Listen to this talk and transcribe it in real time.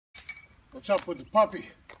What's up with the puppy?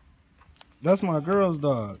 That's my girl's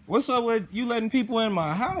dog. What's up with you letting people in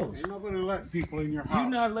my house? Ain't nobody letting people in your house. You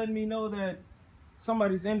not letting me know that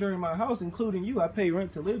somebody's entering my house, including you. I pay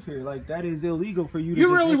rent to live here. Like, that is illegal for you to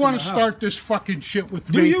You really want to start this fucking shit with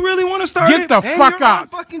me? Do you really want to start Get it? the fuck out.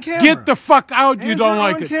 Get the fuck out. You don't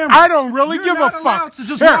like it. Camera. I don't really give a fuck. To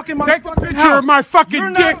just Here, walk in my take a fucking picture house. of my fucking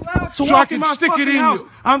You're dick so I can stick it in you.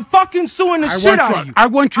 I'm fucking suing the shit out of you. I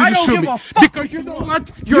want you to sue me because you don't like.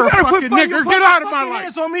 You're a fucking nigger. Get out of my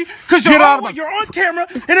life. On me, because you're on camera,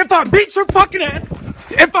 and if I beat your fucking ass,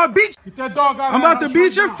 get that dog out. I'm about to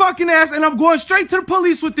beat your fucking ass, and I'm going straight to the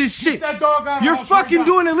police with this shit. Get that dog out. You're fucking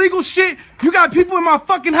doing illegal shit. You got people in my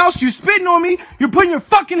fucking house. You're spitting on me. You're putting your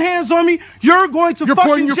fucking hands on me. You're going to fucking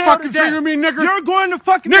pointing your jail fucking today. finger at me, nigger. You're going to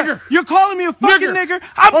fucking nigger. You're calling me a fucking nigger.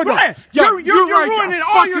 I'm glad. You're ruining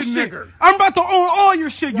all your shit. Nigger. I'm about to own all your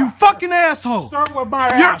shit. You fucking asshole. Start with my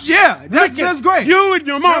ass. Yeah, that's great. You and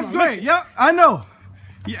your mom. That's great. Yeah, I know.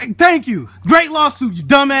 Yeah, thank you. Great lawsuit, you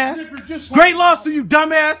dumbass. Nigger, Great lawsuit, you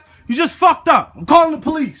dumbass. You just fucked up. I'm calling the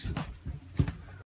police.